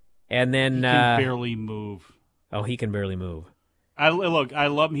 And then... He can barely move. Oh, he can barely move. I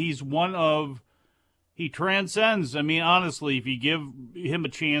love him. He's he transcends. I mean, honestly, if you give him a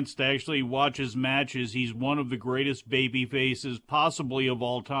chance to actually watch his matches, he's one of the greatest baby faces possibly of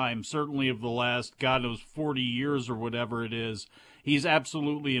all time, certainly of the last, God knows, 40 years or whatever it is. He's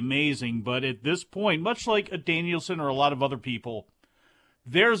absolutely amazing. But at this point, much like a Danielson or a lot of other people,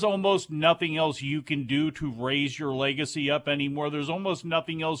 there's almost nothing else you can do to raise your legacy up anymore. There's almost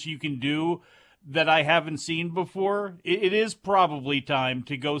nothing else you can do that I haven't seen before. It is probably time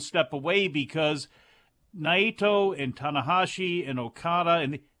to go step away because Naito and Tanahashi and Okada,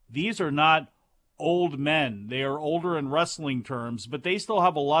 and these are not old men. They are older in wrestling terms, but they still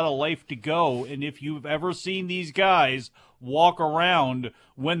have a lot of life to go. And if you've ever seen these guys walk around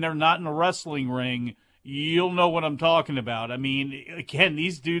when they're not in a wrestling ring, you'll know what I'm talking about. I mean, again,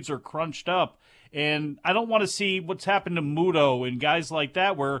 these dudes are crunched up. And I don't want to see what's happened to Muto and guys like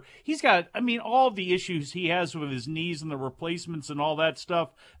that where he's got, all of the issues he has with his knees and the replacements and all that stuff,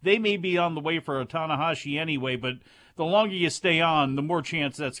 they may be on the way for a Tanahashi anyway, but the longer you stay on, the more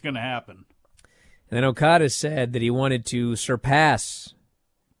chance that's going to happen. And then Okada said that he wanted to surpass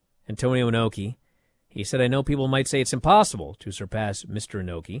Antonio Inoki. He said, I know people might say it's impossible to surpass Mr.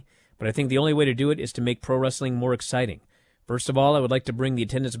 Inoki, but I think the only way to do it is to make pro wrestling more exciting. First of all, I would like to bring the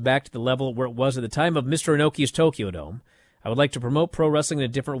attendance back to the level where it was at the time of Mr. Inoki's Tokyo Dome. I would like to promote pro wrestling in a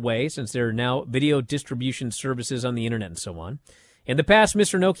different way, since there are now video distribution services on the internet and so on. In the past,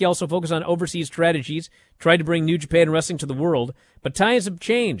 Mr. Inoki also focused on overseas strategies, tried to bring New Japan wrestling to the world, but times have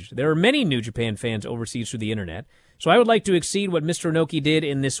changed. There are many New Japan fans overseas through the internet, so I would like to exceed what Mr. Inoki did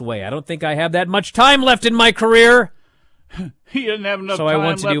in this way. I don't think I have that much time left in my career. He doesn't have enough time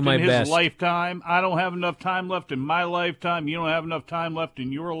left in his lifetime. I don't have enough time left in my lifetime. You don't have enough time left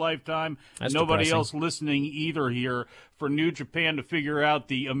in your lifetime. That's Nobody depressing. else listening either here for New Japan to figure out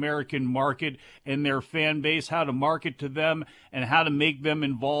the American market and their fan base, how to market to them and how to make them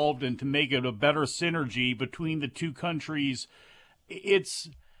involved and to make it a better synergy between the two countries. It's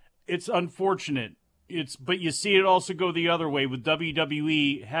unfortunate. But you see it also go the other way with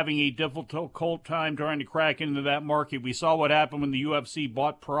WWE having a difficult time trying to crack into that market. We saw what happened when the UFC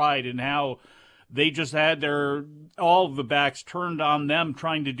bought Pride and how they just had all of the backs turned on them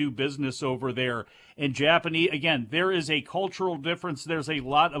trying to do business over there. And Japanese, again, there is a cultural difference. There's a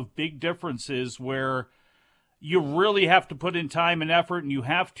lot of big differences where you really have to put in time and effort, and you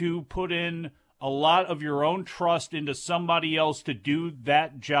have to put in a lot of your own trust into somebody else to do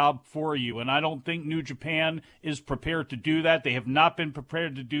that job for you. And I don't think New Japan is prepared to do that. They have not been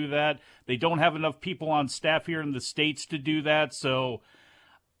prepared to do that. They don't have enough people on staff here in the States to do that. So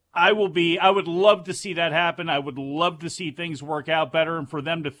I would love to see that happen. I would love to see things work out better and for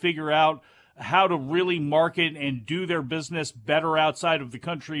them to figure out how to really market and do their business better outside of the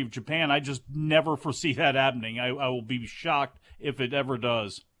country of Japan. I just never foresee that happening. I will be shocked if it ever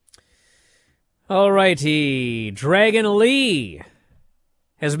does. All righty. Dragon Lee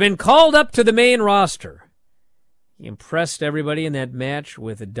has been called up to the main roster. He impressed everybody in that match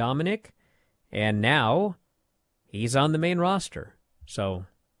with Dominic, and now he's on the main roster. So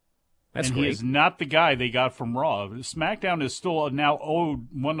that's great. He is not the guy they got from Raw. SmackDown is still now owed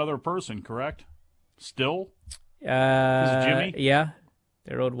one other person, correct? Still? Is it Jimmy? Yeah,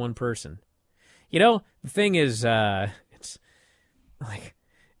 they're owed one person. The thing is, it's like...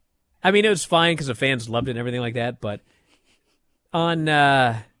 it was fine because the fans loved it and everything like that, but on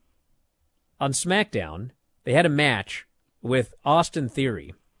SmackDown, they had a match with Austin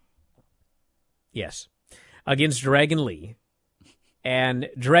Theory. Yes. Against Dragon Lee. And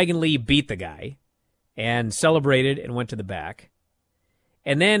Dragon Lee beat the guy and celebrated and went to the back.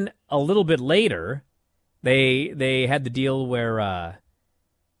 And then a little bit later, they had the deal where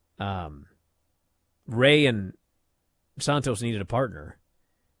Ray and Santos needed a partner.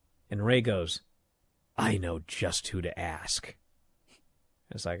 And Ray goes, I know just who to ask.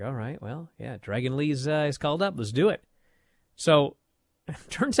 It's like, all right, well, yeah, Dragon Lee's is called up. Let's do it. So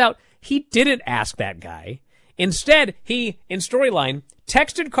turns out he didn't ask that guy. Instead, he, in storyline,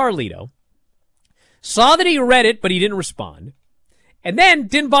 texted Carlito, saw that he read it, but he didn't respond, and then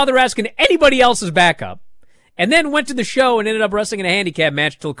didn't bother asking anybody else's backup, and then went to the show and ended up wrestling in a handicap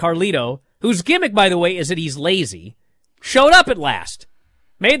match till Carlito, whose gimmick, by the way, is that he's lazy, showed up at last,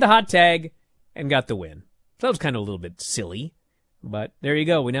 made the hot tag, and got the win. So that was kind of a little bit silly, but there you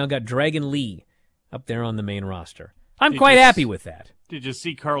go. We now got Dragon Lee up there on the main roster. I'm quite happy with that. Did you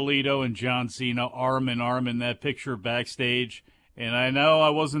see Carlito and John Cena arm in arm in that picture backstage? And I know I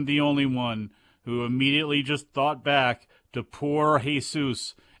wasn't the only one who immediately just thought back to poor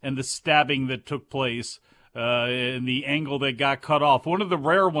Jesus and the stabbing that took place and the angle that got cut off. One of the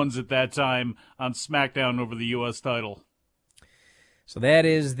rare ones at that time on SmackDown over the U.S. title. So that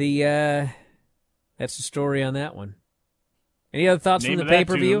is that's the story on that one. Any other thoughts from the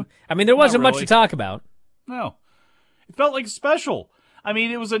pay-per-view? I mean, there wasn't much to talk about. No. It felt like special. I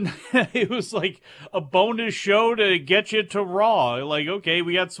mean, it was like a bonus show to get you to Raw. Like, okay,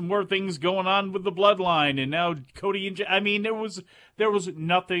 we got some more things going on with the Bloodline, and now Cody and I mean, there was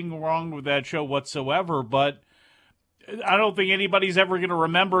nothing wrong with that show whatsoever, but I don't think anybody's ever going to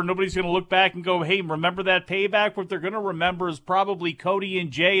remember. Nobody's going to look back and go, hey, remember that Payback? What they're going to remember is probably Cody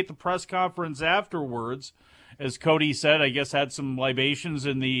and Jay at the press conference afterwards. As Cody said, I guess had some libations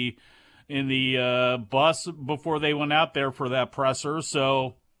in the bus before they went out there for that presser.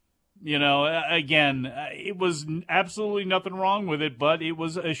 So, you know, again, it was absolutely nothing wrong with it, but it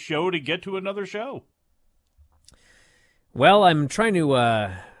was a show to get to another show. Well, I'm trying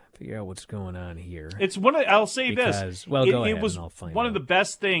to figure out what's going on here. It's I'll say this. Well, go ahead, it was and I'll find one out. of the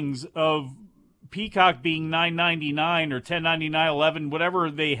best things of Peacock being $9.99 or $10.99, $11, whatever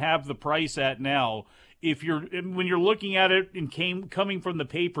they have the price at now. When you're looking at it and coming from the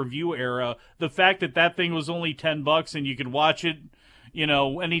pay-per-view era, the fact that thing was only $10 and you could watch it, you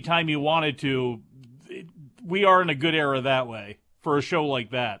know, anytime you wanted to, we are in a good era that way for a show like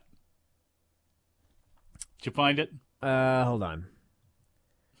that. Did you find it? Hold on.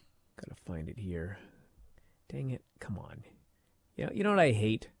 Gotta find it here. Dang it! Come on. You know what I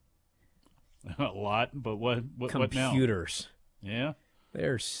hate? A lot, but what now? Computers. Yeah,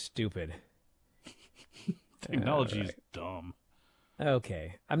 they're stupid. Technology is dumb.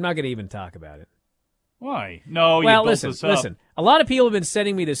 Okay, I'm not going to even talk about it. Why? No, well, you built this up. Listen. A lot of people have been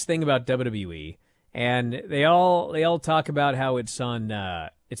sending me this thing about WWE, and they all talk about how it's on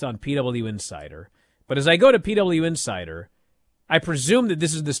PW Insider. But as I go to PW Insider, I presume that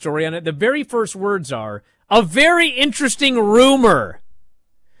this is the story on it. The very first words are a very interesting rumor.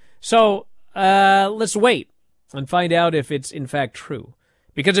 So let's wait and find out if it's in fact true.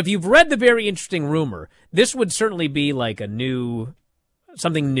 Because if you've read the very interesting rumor, this would certainly be like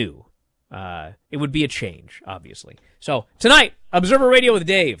something new. It would be a change, obviously. So tonight, Observer Radio with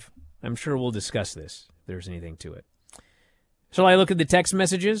Dave. I'm sure we'll discuss this, if there's anything to it. Shall I look at the text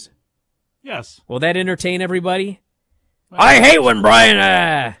messages? Yes. Will that entertain everybody? I hate when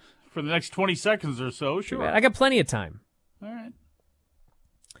Bryan... For the next 20 seconds or so, sure. I got plenty of time. All right.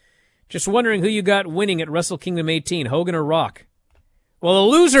 Just wondering who you got winning at Wrestle Kingdom 18, Hogan or Rock? Well,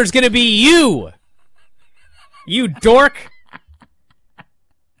 the loser's going to be you. You dork.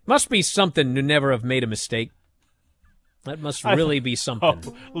 Must be something to never have made a mistake. That must really be something.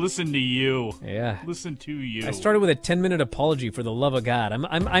 Oh, listen to you. Yeah. Listen to you. I started with a 10-minute apology for the love of God.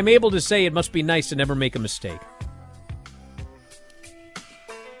 I'm able to say it must be nice to never make a mistake.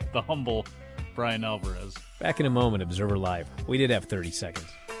 The humble Bryan Alvarez. Back in a moment, Observer Live. We did have 30 seconds.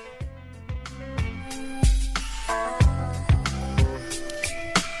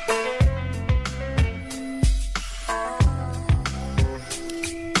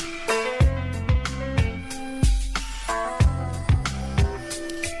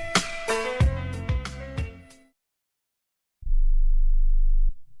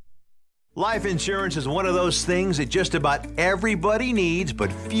 Life insurance is one of those things that just about everybody needs,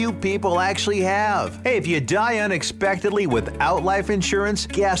 but few people actually have. Hey, if you die unexpectedly without life insurance,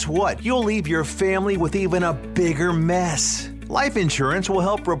 guess what? You'll leave your family with even a bigger mess. Life insurance will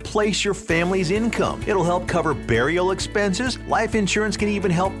help replace your family's income. It'll help cover burial expenses. Life insurance can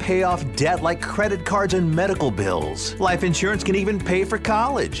even help pay off debt like credit cards and medical bills. Life insurance can even pay for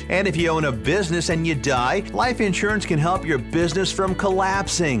college. And if you own a business and you die, life insurance can help your business from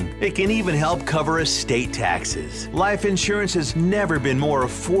collapsing. It can even help cover estate taxes. Life insurance has never been more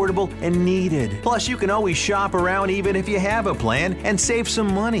affordable and needed. Plus, you can always shop around even if you have a plan and save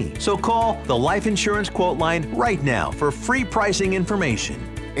some money. So call the Life Insurance Quote Line right now for free pricing information.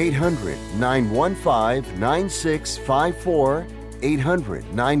 800-915-9654.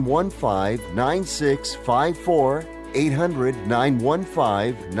 800-915-9654.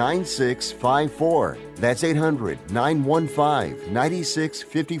 800-915-9654. That's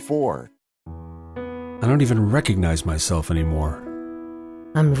 800-915-9654. I don't even recognize myself anymore.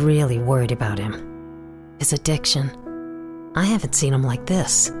 I'm really worried about him. His addiction. I haven't seen him like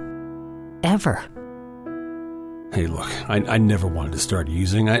this. Ever. Hey, look, I never wanted to start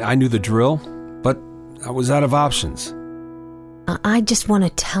using. I knew the drill, but I was out of options. I just want to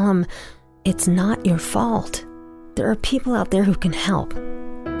tell him it's not your fault. There are people out there who can help.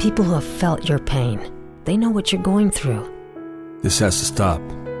 People who have felt your pain. They know what you're going through. This has to stop.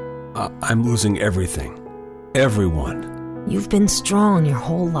 I'm losing everything. Everyone. You've been strong your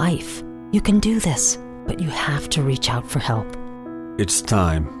whole life. You can do this, but you have to reach out for help. It's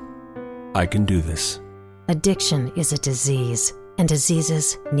time. I can do this. Addiction is a disease, and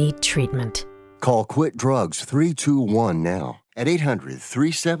diseases need treatment. Call Quit Drugs 321 now at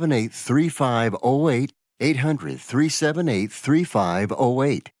 800-378-3508.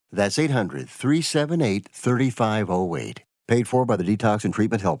 800-378-3508. That's 800-378-3508. Paid for by the Detox and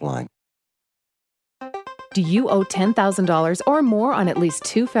Treatment Helpline. Do you owe $10,000 or more on at least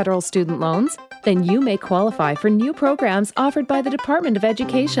 2 federal student loans? Then you may qualify for new programs offered by the Department of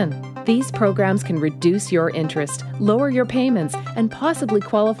Education. These programs can reduce your interest, lower your payments, and possibly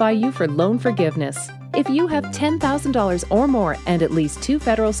qualify you for loan forgiveness. If you have $10,000 or more and at least 2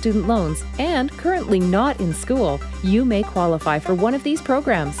 federal student loans and currently not in school, you may qualify for one of these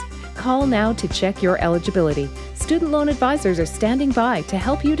programs. Call now to check your eligibility. Student loan advisors are standing by to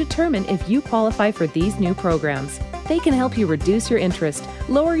help you determine if you qualify for these new programs. They can help you reduce your interest,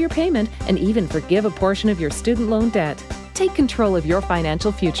 lower your payment, and even forgive a portion of your student loan debt. Take control of your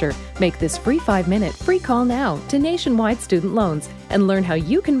financial future. Make this free 5-minute free call now to Nationwide Student Loans and learn how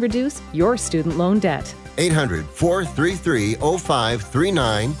you can reduce your student loan debt.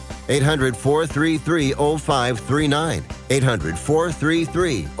 800-433-0539. 800-433-0539.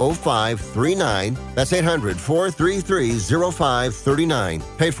 800-433-0539. That's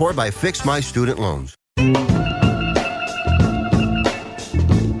 800-433-0539. Paid for by Fix My Student Loans.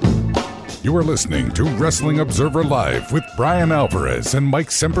 You are listening to Wrestling Observer Live with Bryan Alvarez and Mike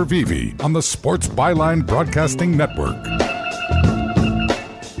Sempervive on the Sports Byline Broadcasting Network.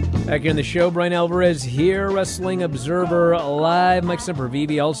 Back here in the show, Bryan Alvarez here, Wrestling Observer Live. Mike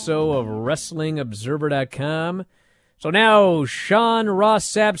Sempervive, also of WrestlingObserver.com. So now, Sean Ross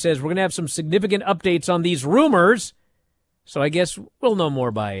Sapp says we're going to have some significant updates on these rumors. So I guess we'll know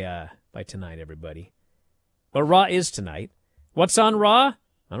more by tonight, everybody. But Raw is tonight. What's on Raw?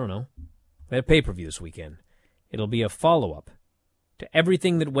 I don't know. They have pay-per-view this weekend. It'll be a follow-up to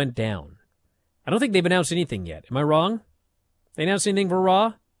everything that went down. I don't think they've announced anything yet. Am I wrong? They announced anything for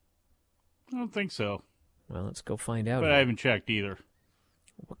Raw? I don't think so. Well, let's go find out. But I haven't checked either.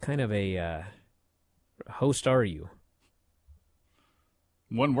 What kind of a host are you?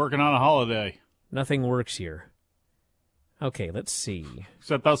 One working on a holiday. Nothing works here. Okay, let's see.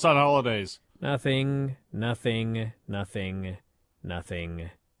 Except us on holidays. Nothing. Nothing.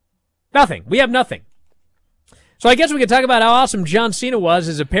 We have nothing. So I guess we could talk about how awesome John Cena was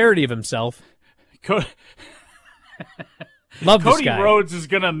as a parody of himself. Love this guy. Cody Rhodes is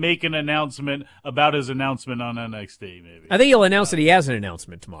going to make an announcement about his announcement on NXT, maybe. I think he'll announce that he has an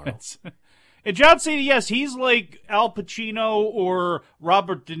announcement tomorrow. And John Cena, yes, he's like Al Pacino or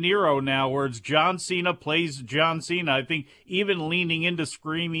Robert De Niro now, where it's John Cena plays John Cena. I think even leaning into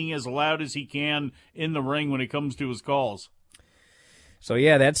screaming as loud as he can in the ring when it comes to his calls. So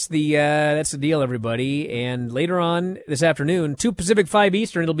yeah, that's the deal, everybody. And later on this afternoon, 2 Pacific, 5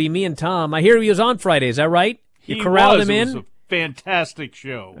 Eastern, it'll be me and Tom. I hear he was on Friday. Is that right? You corralled him in? It was a fantastic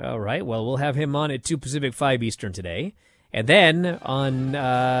show. All right. Well, we'll have him on at 2 Pacific, 5 Eastern today. And then on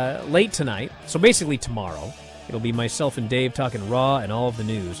late tonight, so basically tomorrow, it'll be myself and Dave talking Raw and all of the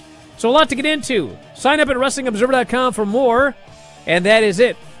news. So a lot to get into. Sign up at WrestlingObserver.com for more. And that is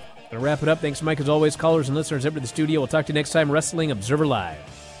it. Gonna wrap it up. Thanks, Mike, as always. Callers and listeners, over to the studio. We'll talk to you next time. Wrestling Observer Live.